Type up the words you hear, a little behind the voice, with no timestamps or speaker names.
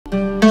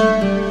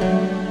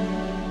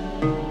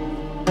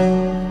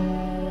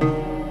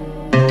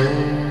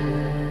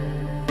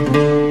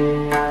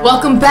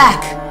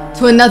back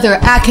to another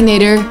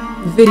Akinator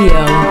video.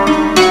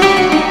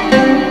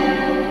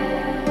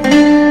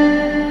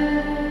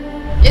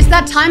 It's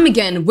that time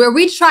again where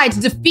we try to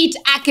defeat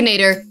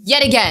Akinator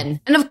yet again.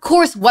 And of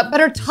course, what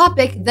better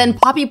topic than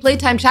Poppy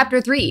Playtime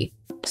Chapter 3?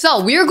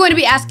 So we are going to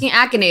be asking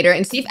Akinator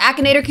and see if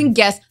Akinator can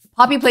guess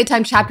Poppy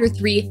Playtime Chapter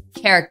 3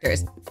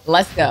 characters.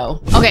 Let's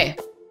go. Okay,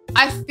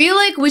 I feel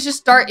like we should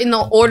start in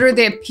the order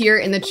they appear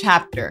in the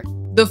chapter.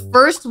 The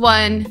first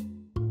one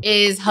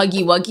is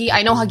Huggy Wuggy.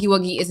 I know Huggy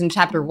Wuggy is in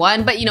chapter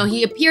 1, but you know,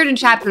 he appeared in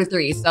chapter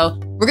 3. So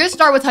we're gonna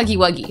start with Huggy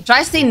Wuggy. Should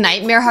I say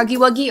Nightmare Huggy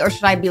Wuggy or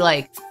should I be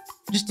like,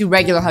 just do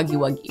regular Huggy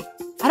Wuggy?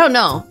 I don't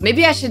know.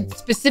 Maybe I should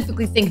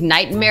specifically think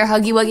Nightmare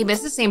Huggy Wuggy, but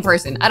it's the same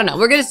person. I don't know.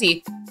 We're gonna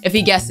see if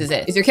he guesses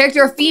it. Is your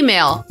character a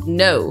female?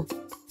 No.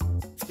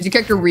 Is your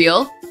character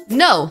real?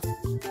 No.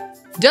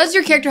 Does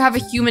your character have a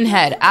human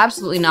head?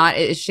 Absolutely not.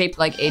 It is shaped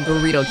like a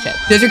Dorito chip.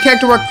 Does your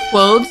character wear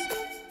clothes?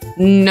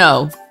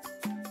 No.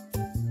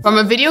 From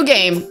a video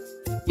game,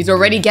 he's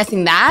already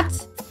guessing that.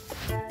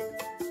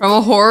 From a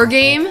horror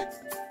game,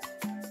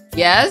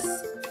 yes.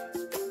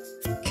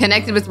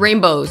 Connected with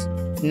rainbows,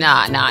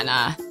 nah.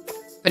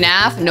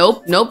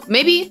 FNAF, nope,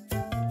 maybe.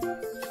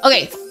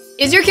 Okay,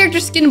 is your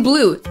character skin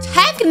blue?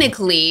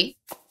 Technically,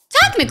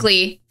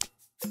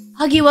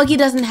 Huggy Wuggy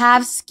doesn't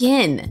have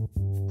skin.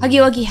 Huggy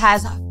Wuggy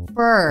has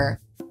fur,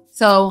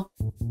 so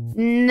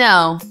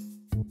no.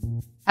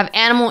 Have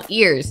animal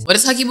ears. What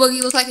does Huggy Wuggy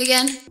look like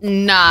again?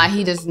 Nah,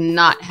 he does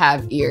not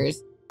have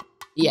ears.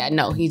 Yeah,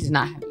 no, he does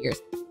not have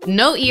ears.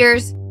 No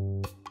ears.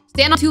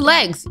 Stand on 2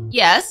 legs.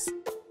 Yes.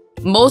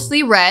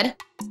 Mostly red.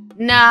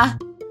 Nah.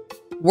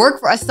 Work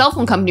for a cell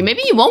phone company.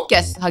 Maybe you won't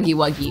guess Huggy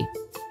Wuggy.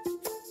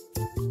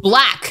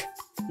 Black.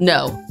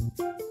 No.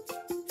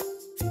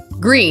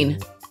 Green.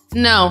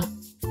 No.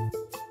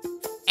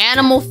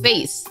 Animal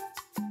face.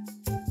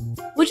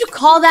 Would you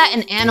call that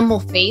an animal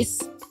face?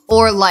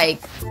 Or like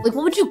what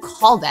would you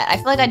call that? I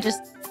feel like I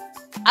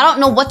don't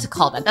know what to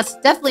call that. That's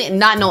definitely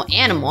not no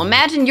animal.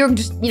 Imagine you're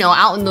just, you know,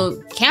 out in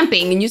the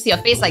camping and you see a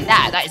face like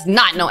that. That is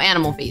not no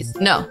animal face,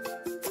 no.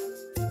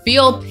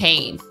 Feel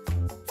pain.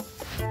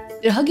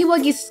 Did Huggy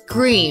Wuggy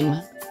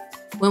scream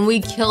when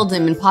we killed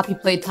him in Poppy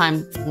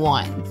Playtime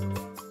 1?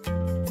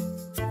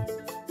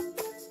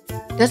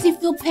 Does he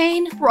feel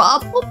pain?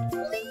 Probably.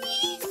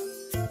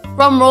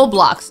 From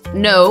Roblox,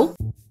 no.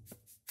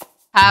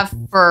 Have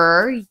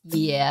fur,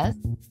 yes.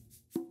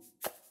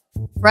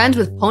 Friends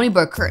with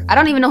Ponyboy Kurt. I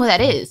don't even know who that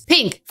is.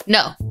 Pink,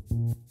 no.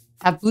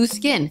 Have blue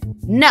skin,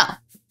 no.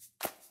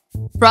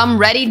 From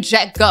Ready,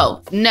 Jet,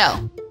 Go,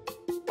 no.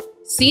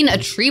 Seen a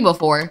tree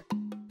before.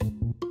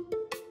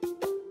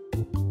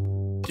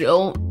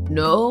 Don't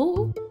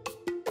know.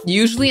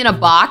 Usually in a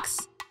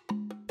box,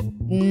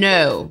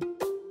 no.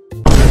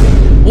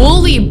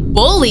 Woolly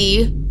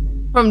Bully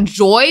from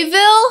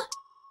Joyville?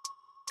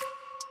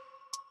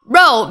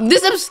 Bro,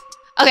 this is,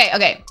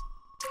 okay.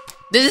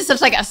 This is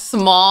such like a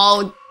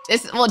small,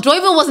 well,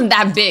 Joyville wasn't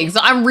that big, so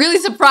I'm really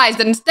surprised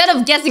that instead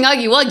of guessing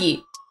Huggy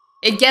Wuggy,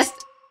 it guessed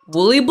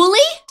Woolly Bully?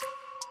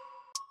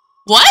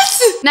 What?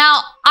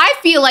 Now, I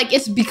feel like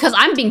it's because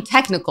I'm being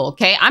technical,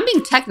 okay? I'm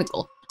being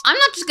technical. I'm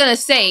not just gonna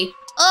say,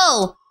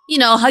 oh, you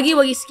know, Huggy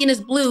Wuggy's skin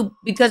is blue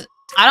because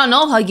I don't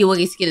know if Huggy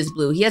Wuggy's skin is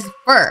blue. He has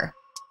fur.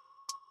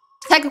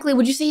 Technically,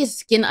 would you say his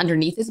skin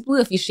underneath is blue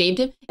if you shaved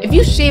him? If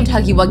you shaved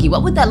Huggy Wuggy,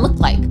 what would that look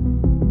like?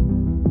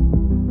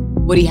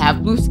 Would he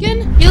have blue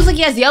skin? He looks like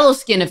he has yellow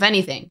skin, if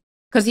anything.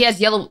 Because he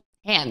has yellow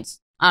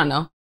hands. I don't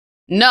know.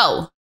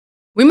 No.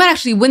 We might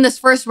actually win this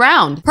first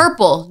round.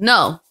 Purple,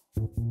 no.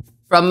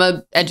 From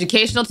an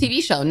educational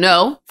TV show,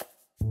 no.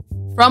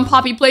 From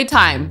Poppy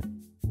Playtime,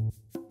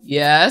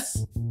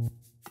 yes.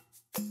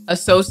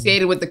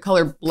 Associated with the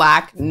color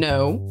black,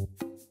 no.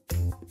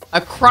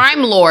 A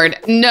crime lord,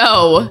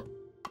 no.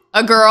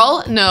 A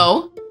girl,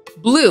 no.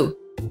 Blue.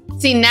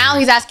 See, now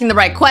he's asking the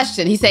right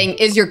question. He's saying,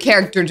 is your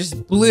character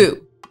just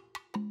blue?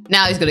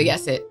 Now he's gonna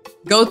guess it.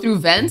 Go through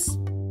vents?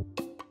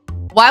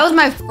 Why was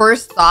my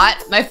first thought?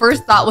 My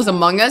first thought was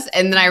Among Us,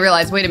 and then I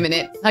realized, wait a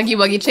minute, Huggy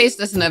Wuggy chased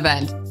us in an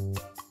event.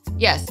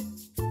 Yes.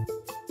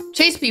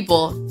 Chase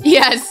people.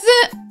 Yes.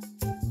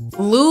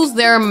 Lose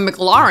their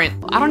McLaren.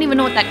 I don't even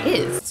know what that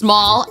is.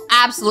 Small,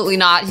 absolutely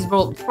not. He's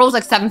Bro's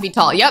like 7 feet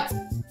tall. Yep.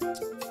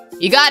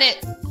 You got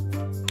it.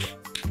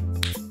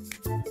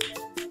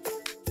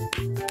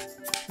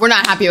 We're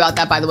not happy about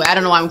that, by the way. I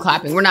don't know why I'm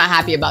clapping. We're not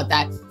happy about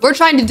that. We're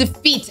trying to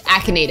defeat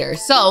Akinator.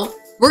 So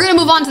we're gonna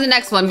move on to the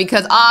next one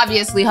because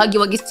obviously Huggy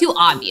Wuggy's too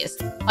obvious.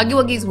 Huggy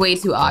Wuggy's way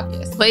too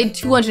obvious. Played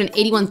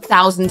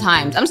 281,000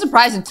 times. I'm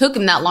surprised it took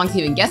him that long to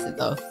even guess it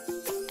though.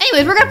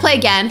 Anyways, we're gonna play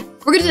again.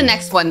 We're gonna do the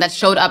next one that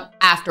showed up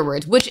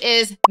afterwards, which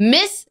is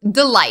Miss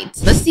Delight.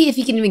 Let's see if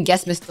he can even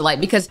guess Miss Delight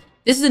because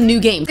this is a new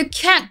game. There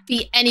can't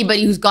be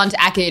anybody who's gone to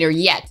Akinator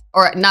yet,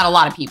 or not a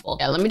lot of people.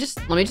 Yeah, let me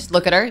just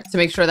look at her to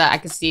make sure that I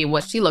can see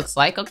what she looks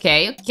like.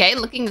 Okay, she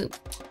looking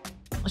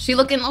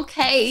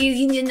okay,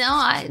 you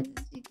know,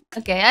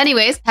 okay,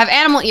 anyways. Have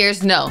animal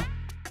ears? No.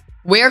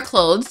 Wear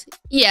clothes?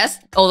 Yes,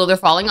 although they're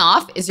falling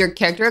off. Is your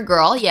character a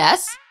girl?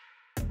 Yes.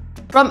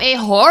 From a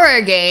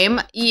horror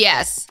game?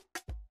 Yes.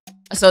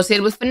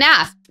 Associated with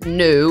FNAF?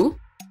 No.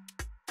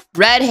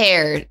 Red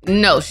hair?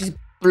 No, she's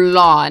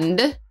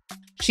blonde.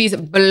 She's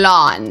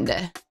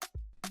blonde.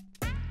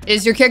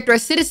 Is your character a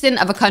citizen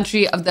of a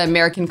country of the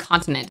American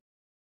continent?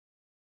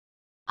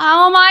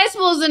 How am I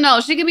supposed to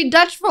know? She could be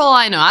Dutch for all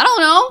I know. I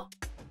don't know.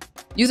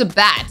 Use a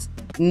bat?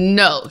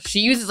 No. She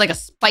uses like a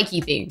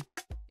spiky thing.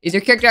 Is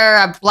your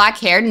character black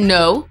hair?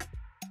 No.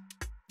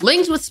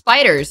 Linked with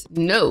spiders?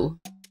 No.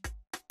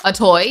 A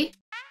toy?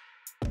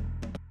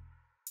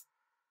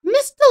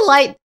 Miss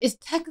Delight is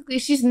technically,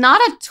 she's not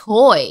a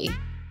toy.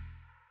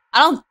 I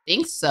don't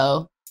think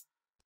so.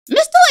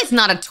 Miss Delight's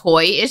not a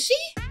toy, is she?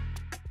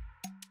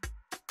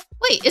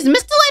 Wait, is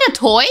Miss Delight a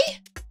toy?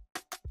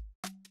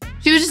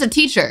 She was just a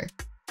teacher.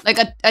 Like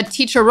a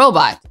teacher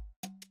robot.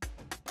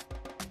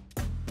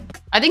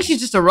 I think she's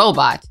just a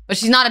robot, but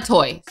she's not a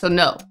toy, so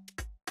no.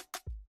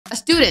 A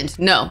student?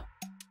 No.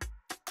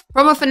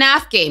 From a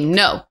FNAF game?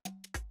 No.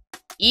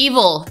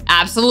 Evil?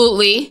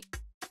 Absolutely.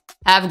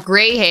 Have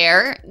gray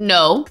hair?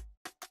 No.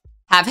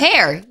 Have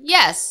hair?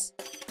 Yes.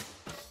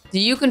 Do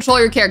you control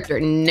your character?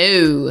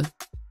 No.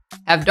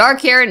 Have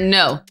dark hair?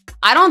 No.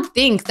 I don't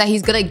think that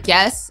he's gonna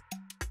guess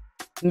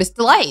Miss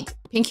Delight.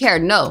 Pink hair?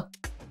 No.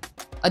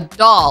 A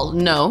doll?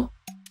 No.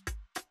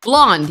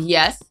 Blonde?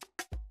 Yes.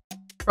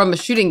 From a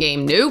shooting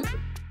game? Nope.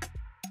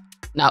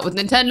 Not with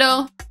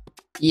Nintendo?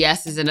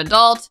 Yes, is an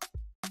adult.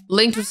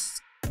 Linked with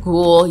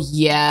school?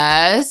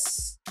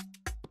 Yes.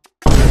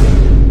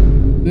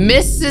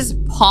 Mrs.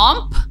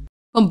 Pomp?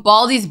 From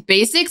Baldi's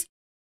Basics?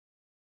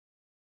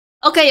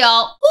 Okay,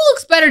 y'all. Who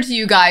looks better to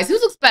you guys? Who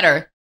looks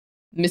better?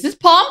 Mrs.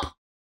 Pomp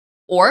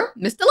or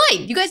Miss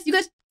Delight? You guys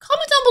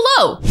comment down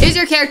below. Is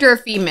your character a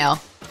female?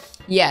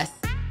 Yes.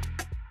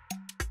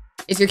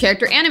 Is your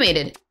character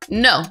animated?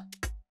 No.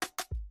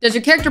 Does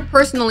your character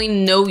personally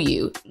know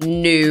you?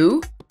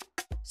 No.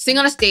 Sing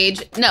on a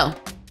stage? No.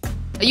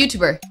 A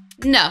YouTuber?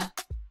 No.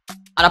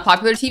 On a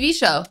popular TV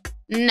show?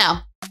 No.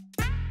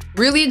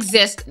 Really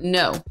exist?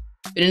 No.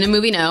 Been in a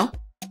movie? No.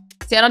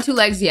 Stand on two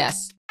legs?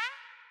 Yes.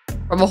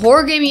 From a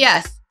horror game?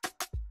 Yes.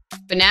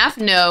 FNAF?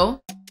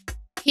 No.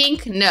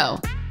 Pink? No.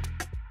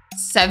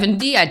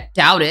 70? I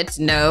doubt it.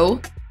 No.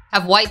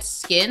 Have white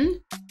skin?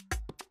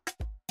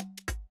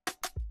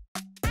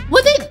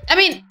 Would they? I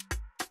mean,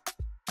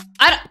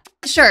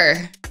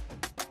 sure.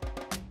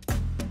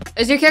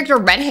 Is your character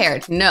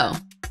red-haired? No.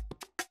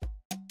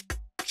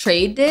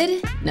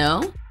 Traded?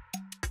 No.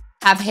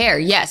 Have hair?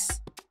 Yes.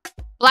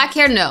 Black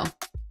hair? No.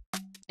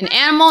 An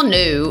animal?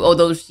 No.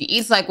 Although she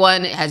eats like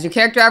one. Has your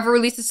character ever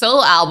released a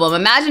solo album?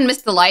 Imagine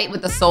Miss Delight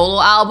with a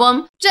solo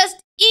album.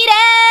 Just eat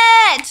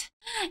it!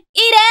 Eat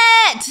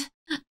it!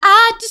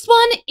 I just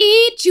want to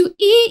eat you.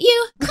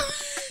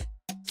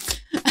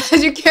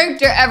 Has your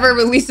character ever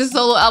released a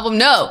solo album?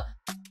 No.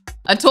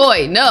 A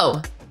toy?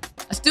 No.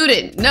 A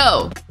student?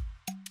 No.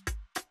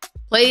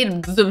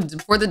 Played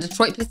for the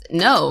Detroit Pistons?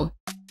 No.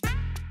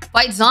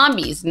 Fight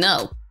zombies?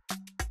 No.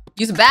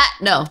 Use a bat?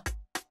 No.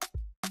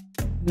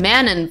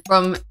 Manon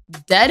from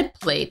Dead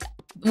Plate.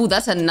 Ooh,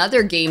 that's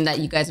another game that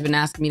you guys have been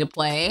asking me to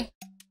play.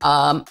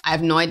 I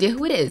have no idea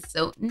who it is,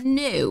 so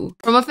no.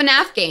 From a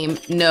FNAF game?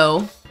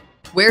 No.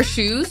 Wear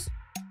shoes?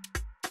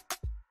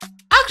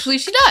 Actually,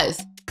 she does.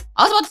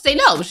 I was about to say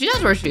no, but she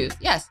does wear shoes.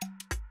 Yes.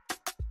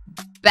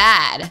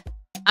 Bad.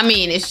 I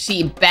mean, is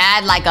she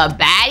bad like a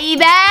baddie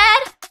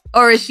bad?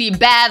 Or is she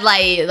bad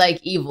like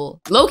evil?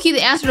 Low-key,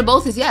 the answer to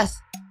both is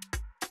yes.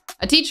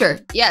 A teacher?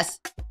 Yes.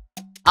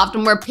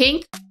 Often wear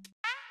pink?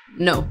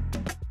 No.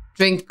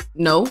 Drink?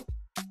 No.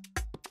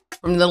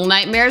 From Little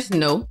Nightmares?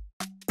 No.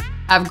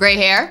 Have gray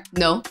hair?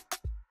 No.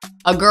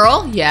 A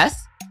girl?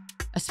 Yes.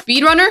 A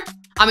speedrunner?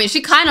 I mean,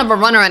 she kind of a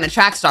runner and a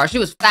track star. She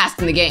was fast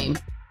in the game.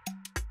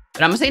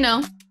 But I'm gonna say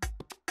no.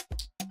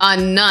 A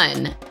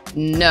nun?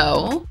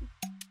 No.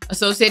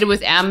 Associated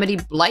with Amity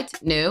Blight?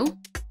 No.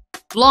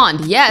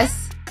 Blonde?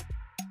 Yes.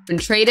 Been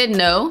traded?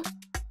 No.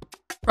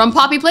 From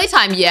Poppy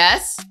Playtime?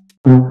 Yes.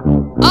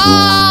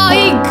 Oh,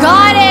 he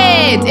got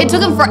it! It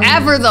took him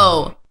forever,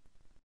 though.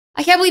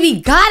 I can't believe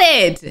he got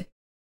it.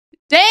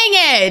 Dang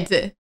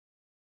it.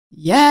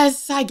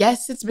 Yes, I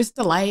guess it's Miss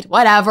Delight.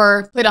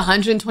 Whatever. Played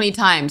 120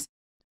 times.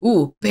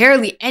 Ooh,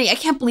 barely any. I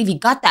can't believe he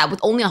got that with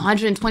only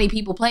 120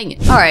 people playing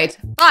it. All right,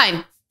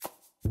 fine.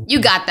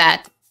 You got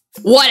that.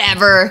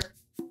 Whatever.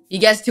 He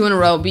gets 2 in a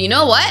row. But you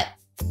know what?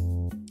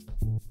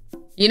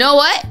 You know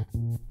what?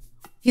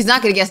 He's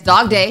not gonna guess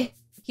DogDay.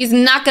 He's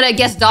not gonna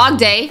guess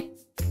DogDay.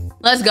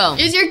 Let's go.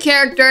 Is your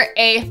character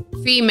a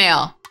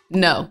female?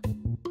 No.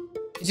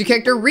 Is your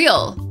character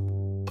real?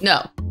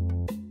 No.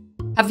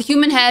 Have a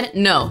human head?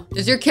 No.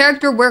 Does your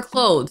character wear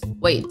clothes?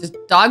 Wait, does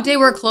DogDay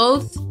wear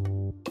clothes?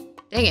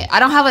 Dang it, I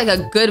don't have like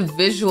a good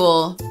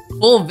visual,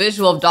 full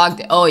visual of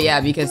DogDay. Oh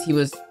yeah, because he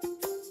was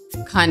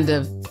kind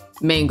of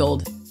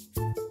mangled.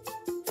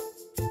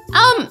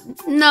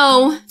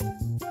 No.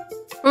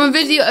 From a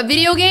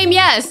video game?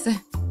 Yes.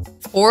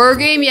 Horror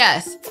game?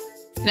 Yes.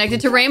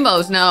 Connected to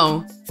rainbows?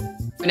 No.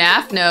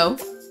 FNAF? No.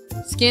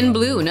 Skin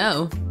blue?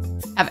 No.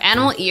 Have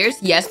animal ears?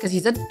 Yes, because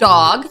he's a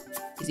dog.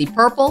 Is he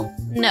purple?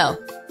 No.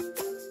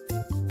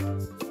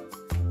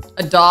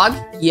 A dog?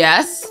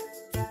 Yes.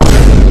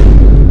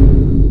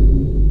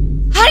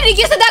 How did he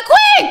guess it that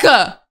quick?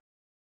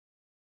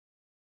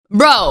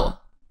 Bro.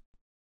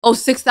 Oh,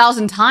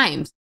 6,000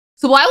 times.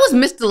 So why was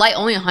Miss Delight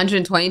only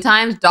 120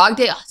 times?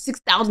 DogDay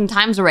 6,000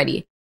 times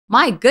already.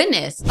 My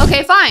goodness.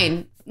 Okay,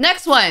 fine.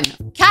 Next one.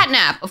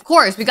 Catnap. Of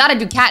course, we gotta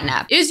do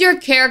Catnap. Is your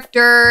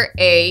character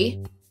a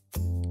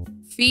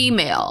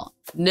female?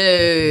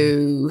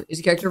 No. Is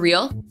your character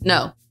real?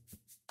 No.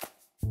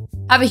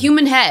 Have a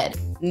human head?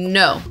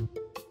 No.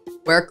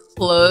 Wear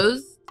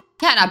clothes?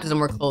 Catnap doesn't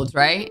wear clothes,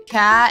 right?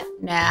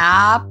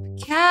 Catnap.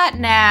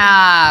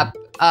 Catnap.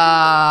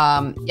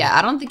 Yeah,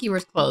 I don't think he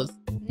wears clothes.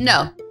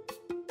 No.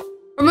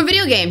 From a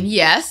video game?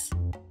 Yes.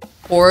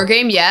 Horror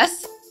game?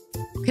 Yes.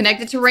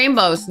 Connected to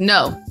rainbows?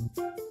 No.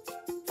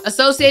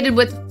 Associated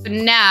with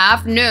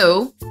FNAF?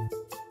 No.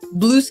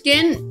 Blue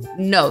skin?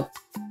 No.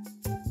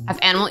 Have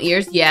animal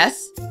ears?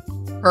 Yes.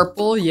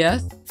 Purple?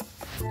 Yes.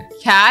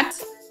 Cat?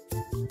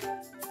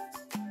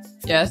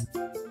 Yes.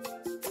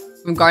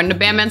 From Garden of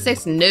Bam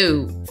 6?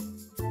 No.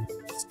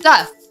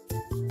 Stuff?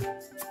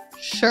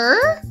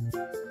 Sure.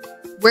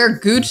 Wear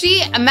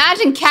Gucci?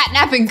 Imagine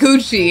Catnap and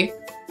Gucci.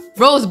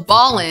 Rose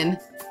ballin'.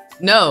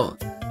 No.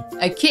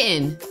 A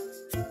kitten?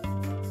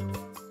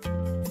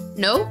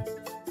 No.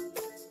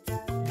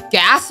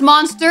 Gas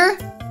monster?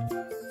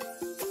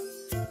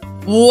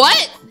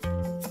 What?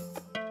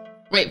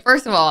 Wait,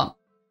 first of all,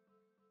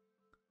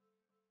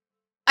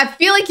 I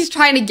feel like he's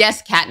trying to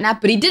guess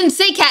Catnap, but he didn't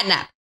say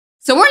Catnap.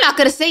 So we're not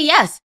gonna say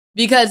yes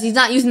because he's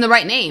not using the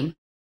right name.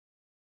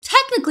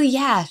 Technically,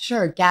 yeah,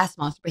 sure, gas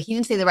monster, but he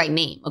didn't say the right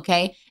name,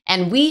 okay?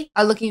 And we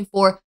are looking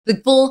for the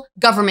full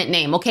government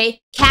name,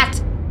 okay?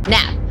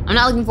 Catnap. I'm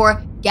not looking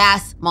for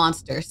gas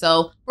monster.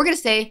 So we're gonna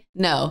say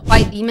no.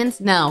 Fight demons?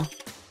 No.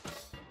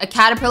 A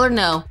caterpillar?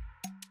 No.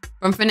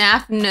 From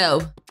FNAF?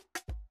 No.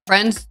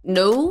 Friends?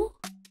 No.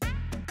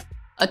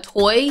 A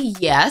toy?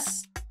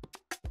 Yes.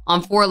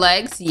 On 4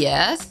 legs?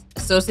 Yes.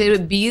 Associated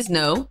with bees?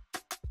 No.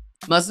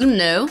 Muslim?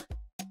 No.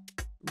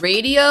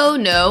 Radio?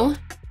 No.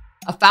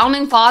 A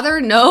founding father?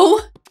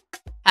 No.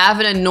 Have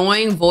an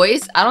annoying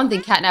voice? I don't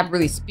think Catnap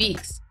really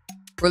speaks.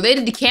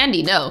 Related to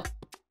candy? No.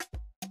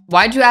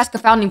 Why'd you ask a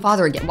founding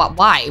father again?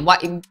 Why? Why?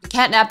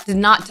 Catnap did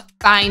not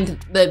find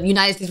the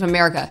United States of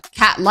America.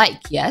 Cat-like?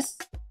 Yes.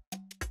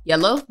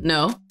 Yellow?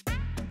 No.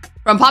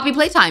 From Poppy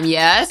Playtime?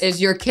 Yes. Is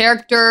your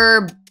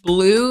character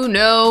blue?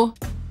 No.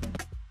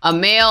 A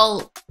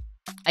male?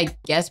 I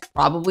guess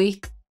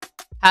probably.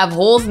 Have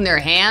holes in their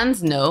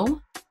hands?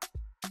 No.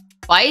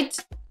 Fight?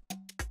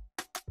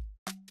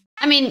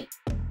 I mean,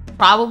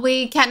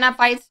 probably Catnap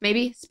fights,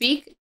 maybe.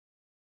 Speak?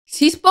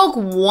 He spoke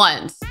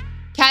once.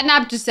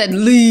 Catnap just said,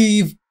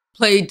 leave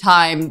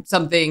Playtime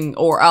something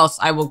or else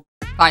I will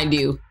find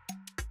you.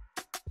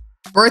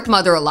 Birth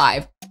mother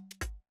alive?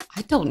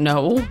 I don't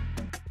know.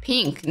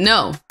 Pink?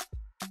 No.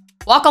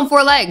 Walk on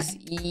 4 legs?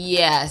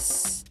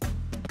 Yes.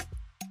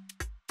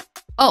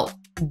 Oh,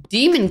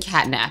 Demon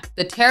Catnap,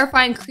 the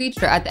terrifying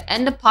creature at the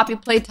end of Poppy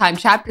Playtime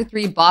Chapter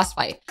 3 boss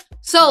fight.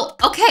 So,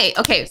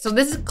 okay, so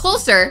this is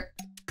closer.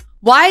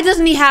 Why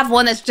doesn't he have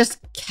one that's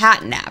just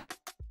Catnap?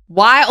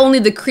 Why only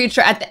the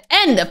creature at the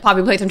end of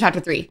Poppy Playtime Chapter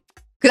 3?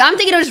 Because I'm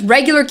thinking of just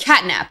regular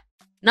Catnap.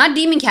 Not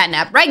Demon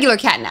Catnap, regular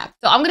Catnap.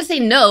 So I'm gonna say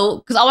no,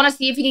 because I want to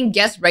see if he can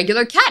guess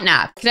regular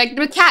Catnap. Connected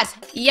with cats?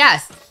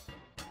 Yes.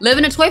 Live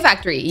in a toy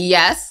factory?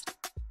 Yes.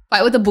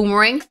 Fight with a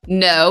boomerang?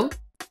 No.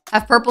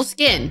 Have purple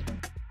skin?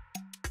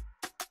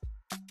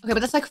 Okay, but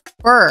that's like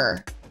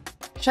fur.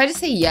 Should I just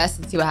say yes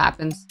and see what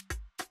happens?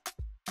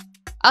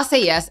 I'll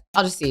say yes.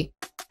 I'll just see.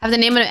 Have the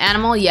name of an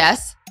animal?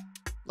 Yes.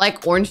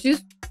 Like orange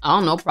juice? I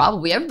don't know,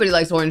 probably. Everybody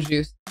likes orange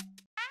juice.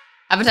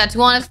 Have a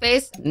tattoo on his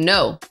face?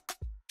 No.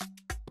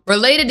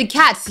 Related to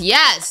cats?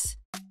 Yes.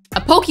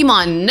 A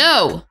Pokemon?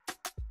 No.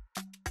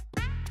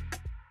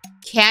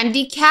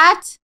 Candy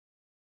Cat?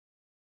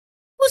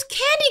 Who's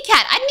Candy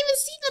Cat? I didn't even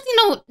see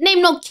nothing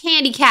name no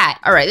Candy Cat.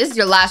 All right, this is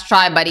your last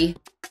try, buddy.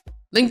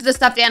 Link to the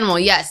stuffed animal?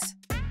 Yes.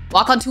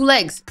 Walk on 2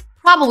 legs?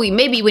 Probably,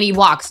 maybe when he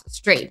walks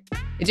straight.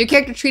 Is your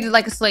character treated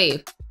like a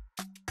slave?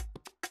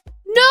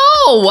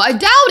 No, I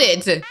doubt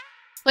it.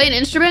 Play an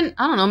instrument?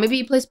 I don't know, maybe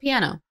he plays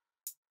piano.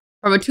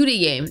 From a 2D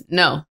game?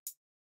 No.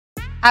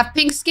 Have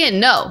pink skin?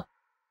 No.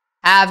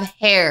 Have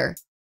hair?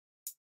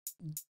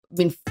 I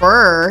mean,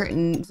 fur,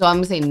 so I'm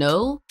gonna say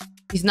no.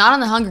 He's not on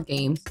the Hunger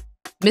Games.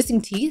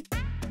 Missing teeth?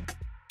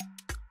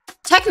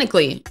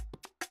 Technically,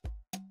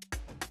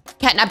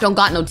 Catnap don't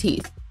got no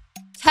teeth.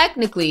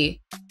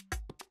 Technically,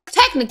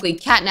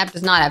 Catnap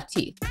does not have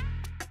teeth.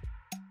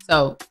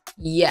 So,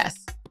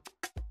 yes.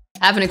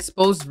 Have an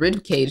exposed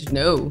rib cage?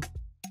 No.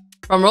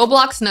 From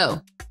Roblox?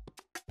 No.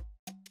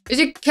 Is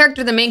your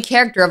character the main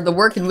character of the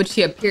work in which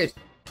he appears?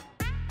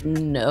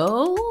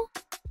 No.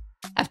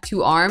 Have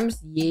 2 arms?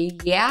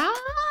 Yeah.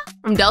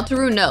 From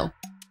Deltarune? No.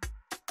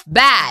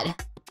 Bad.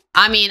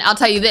 I mean, I'll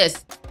tell you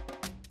this.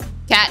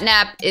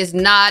 Catnap is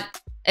not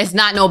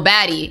no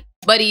baddie,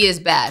 but he is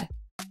bad.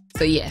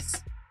 So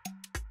yes.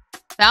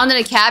 Found in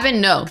a cabin?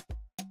 No.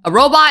 A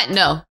robot?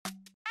 No.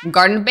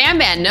 Garden of Bam?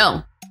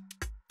 No.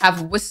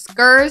 Have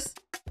whiskers?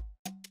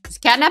 Is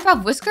Catnap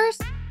have whiskers?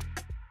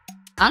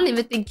 I don't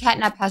even think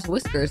Catnap has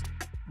whiskers.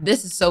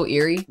 This is so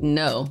eerie.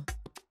 No.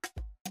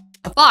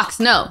 A fox?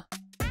 No.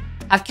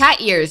 Have cat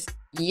ears?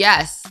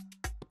 Yes.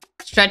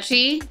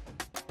 Stretchy?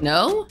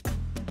 No.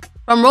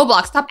 From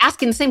Roblox, stop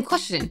asking the same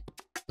question.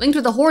 Linked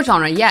with the horror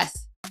genre?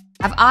 Yes.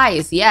 Have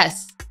eyes?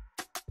 Yes.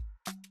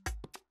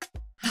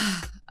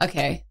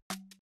 Okay.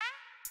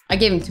 I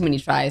gave him too many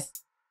tries.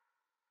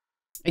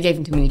 He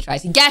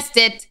guessed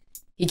it.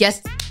 He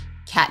guessed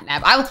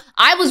Catnap.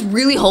 I was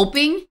really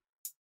hoping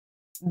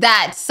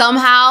that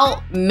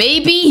somehow,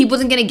 maybe he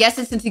wasn't gonna guess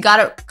it since he got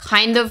it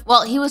kind of,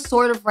 well, he was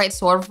sort of right,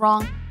 sort of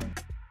wrong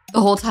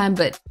the whole time,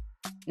 but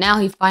now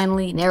he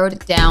finally narrowed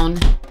it down.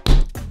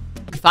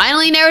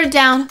 Fine,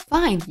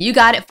 you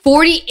got it.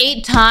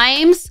 48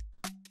 times?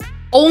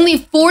 Only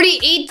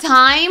 48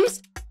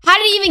 times? How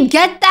did he even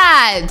get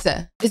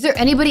that? Is there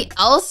anybody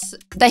else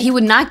that he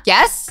would not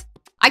guess?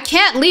 I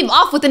can't leave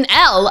off with an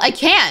L. I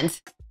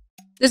can't.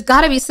 There's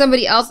gotta be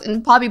somebody else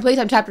in Poppy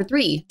Playtime Chapter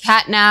 3.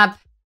 Catnap,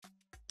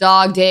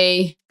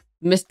 DogDay,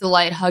 Miss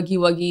Delight, Huggy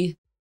Wuggy,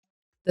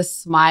 the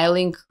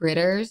Smiling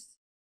Critters.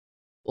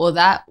 Will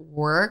that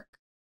work?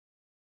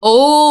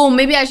 Oh,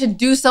 maybe I should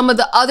do some of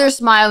the other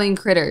Smiling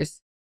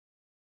Critters.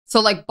 So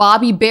like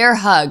Bobby Bear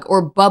Hug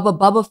or Bubba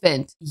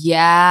Bubba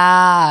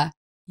Yeah.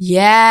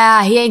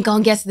 Yeah, he ain't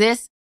gonna guess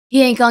this.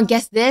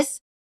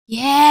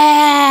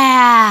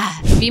 Yeah.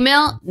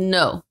 Female?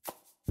 No.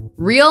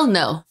 Real?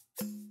 No.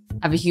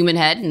 Have a human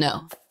head?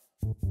 No.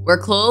 Wear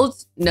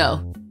clothes?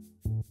 No.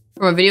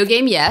 From a video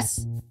game?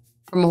 Yes.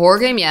 From a horror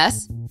game?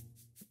 Yes.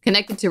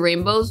 Connected to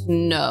rainbows?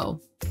 No.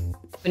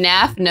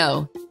 FNAF?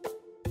 No.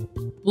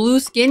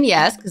 Blue skin?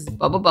 Yes, because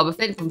Bubba Bubba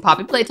Fit from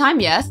Poppy Playtime?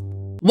 Yes.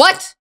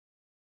 What?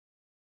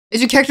 Is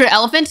your character an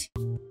elephant?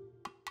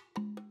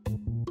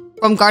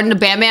 From Garden of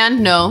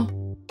Batman? No.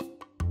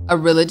 A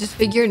religious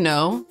figure?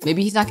 No.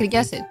 Maybe he's not gonna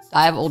guess it.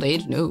 Die of old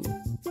age? No.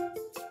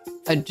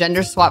 A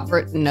gender swap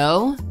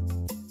No.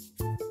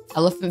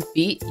 Elephant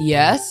feet?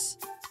 Yes.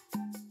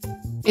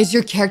 Is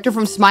your character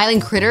from Smiling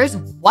Critters?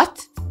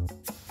 What?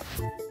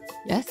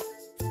 Yes.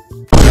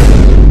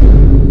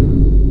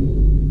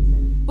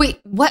 Wait,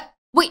 what?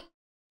 Wait.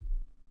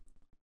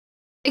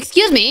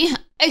 Excuse me,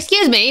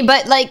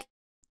 but like,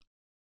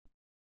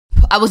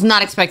 I was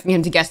not expecting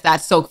him to guess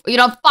that. So, you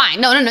know,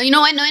 fine. No. You know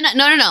what?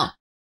 No.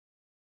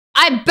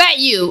 I bet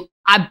you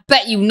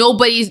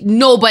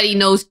nobody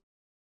knows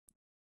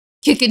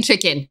Kickin'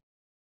 Chicken.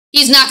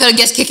 He's not gonna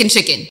guess Kickin'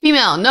 Chicken.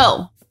 Female,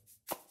 no.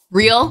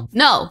 Real,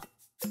 no.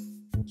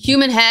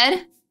 Human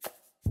head,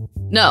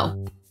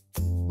 no.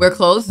 Wear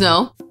clothes,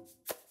 no.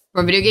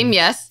 From a video game,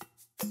 yes.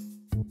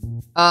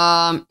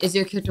 Is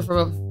your character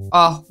from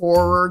a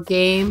horror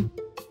game?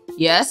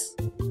 Yes.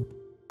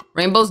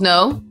 Rainbows,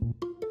 no.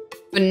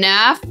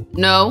 FNAF,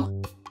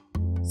 no.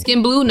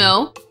 Skin blue,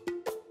 no.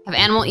 Have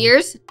animal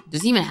ears?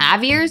 Does he even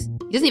have ears?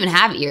 He doesn't even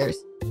have ears.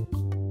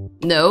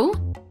 No.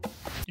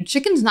 Do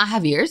chickens not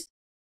have ears?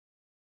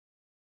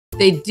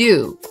 They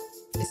do.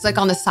 It's like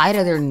on the side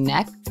of their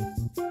neck.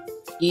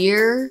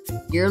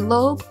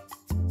 Earlobe.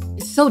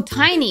 It's so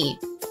tiny.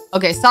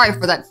 Okay, sorry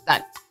for that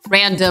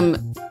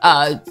random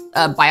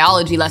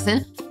biology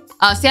lesson.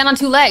 Stand on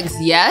two legs,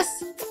 yes.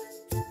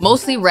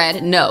 Mostly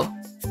red, no.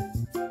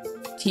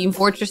 Team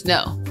Fortress,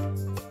 no.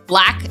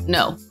 Black,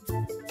 no.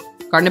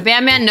 Garden of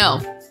Batman, no.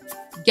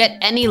 Get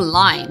any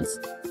lines?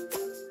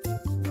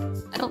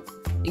 I don't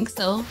think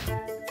so.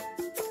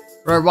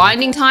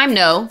 Rewinding time,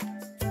 no.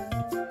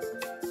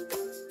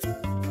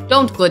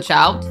 Don't glitch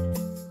out.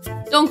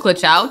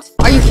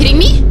 Are you kidding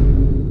me?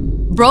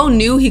 Bro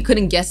knew he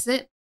couldn't guess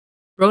it.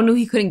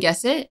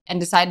 And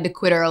decided to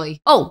quit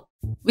early. Oh,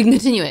 we can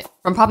continue it.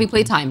 From Poppy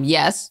Playtime,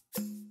 yes.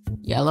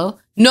 Yellow.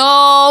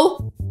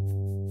 No!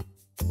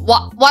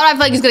 Why do I feel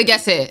like he's gonna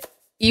guess it?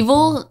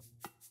 Evil?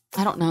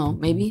 I don't know,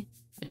 maybe.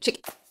 A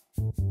chicken.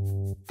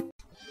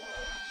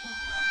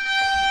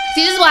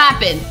 See, this is what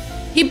happened.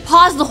 He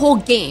paused the whole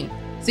game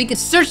so he could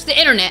search the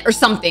internet or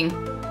something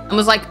and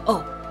was like,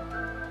 oh,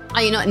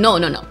 you know, no.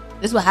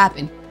 This is what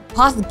happened.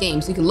 Pause the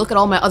game so you can look at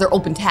all my other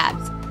open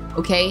tabs,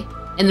 okay?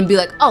 And then be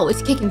like, oh,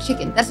 it's Kickin'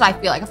 Chicken. That's what I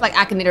feel like. I feel like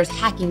Akinator's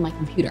hacking my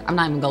computer. I'm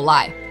not even gonna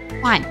lie.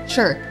 Fine,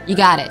 sure, you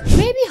got it.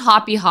 Maybe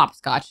Hoppy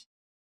Hopscotch.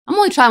 I'm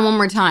only trying one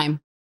more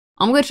time.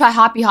 I'm gonna try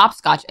Hoppy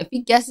Hopscotch. If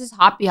he guesses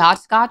Hoppy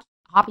Hopscotch,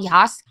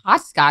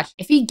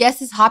 if he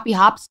guesses Hoppy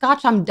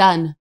Hopscotch, I'm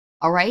done.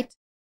 All right?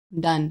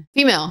 I'm done.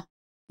 Female,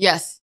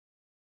 yes.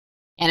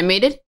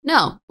 Animated?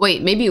 No.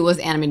 Wait, maybe it was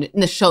animated in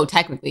the show,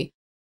 technically.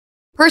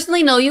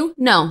 Personally know you?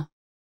 No.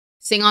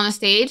 Sing on the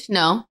stage?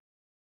 No.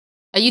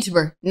 A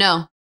YouTuber?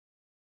 No.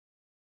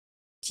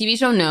 TV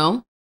show?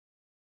 No.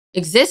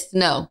 Exist?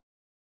 No.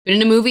 Been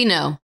in a movie?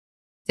 No.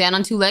 Stand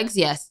on two legs?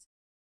 Yes.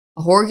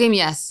 A horror game?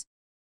 Yes.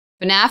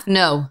 FNAF?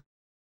 No.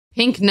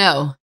 Pink?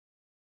 No.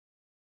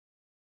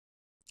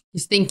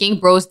 He's thinking.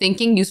 Bro's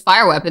thinking. Use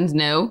fire weapons?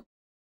 No.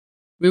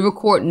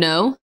 Re-record?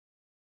 No.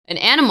 An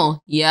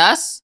animal?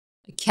 Yes.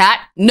 A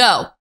cat?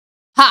 No.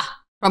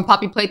 Ha! From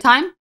Poppy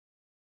Playtime?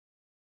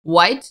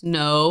 White?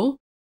 No.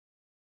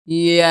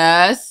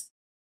 Yes.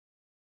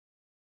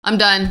 I'm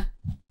done.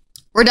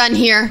 We're done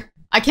here.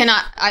 I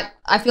cannot.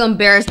 I feel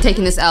embarrassed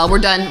taking this L. We're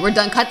done. We're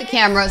done. Cut the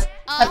cameras.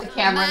 Cut the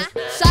cameras.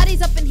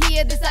 Shotty's up in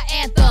here. This an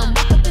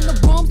anthem.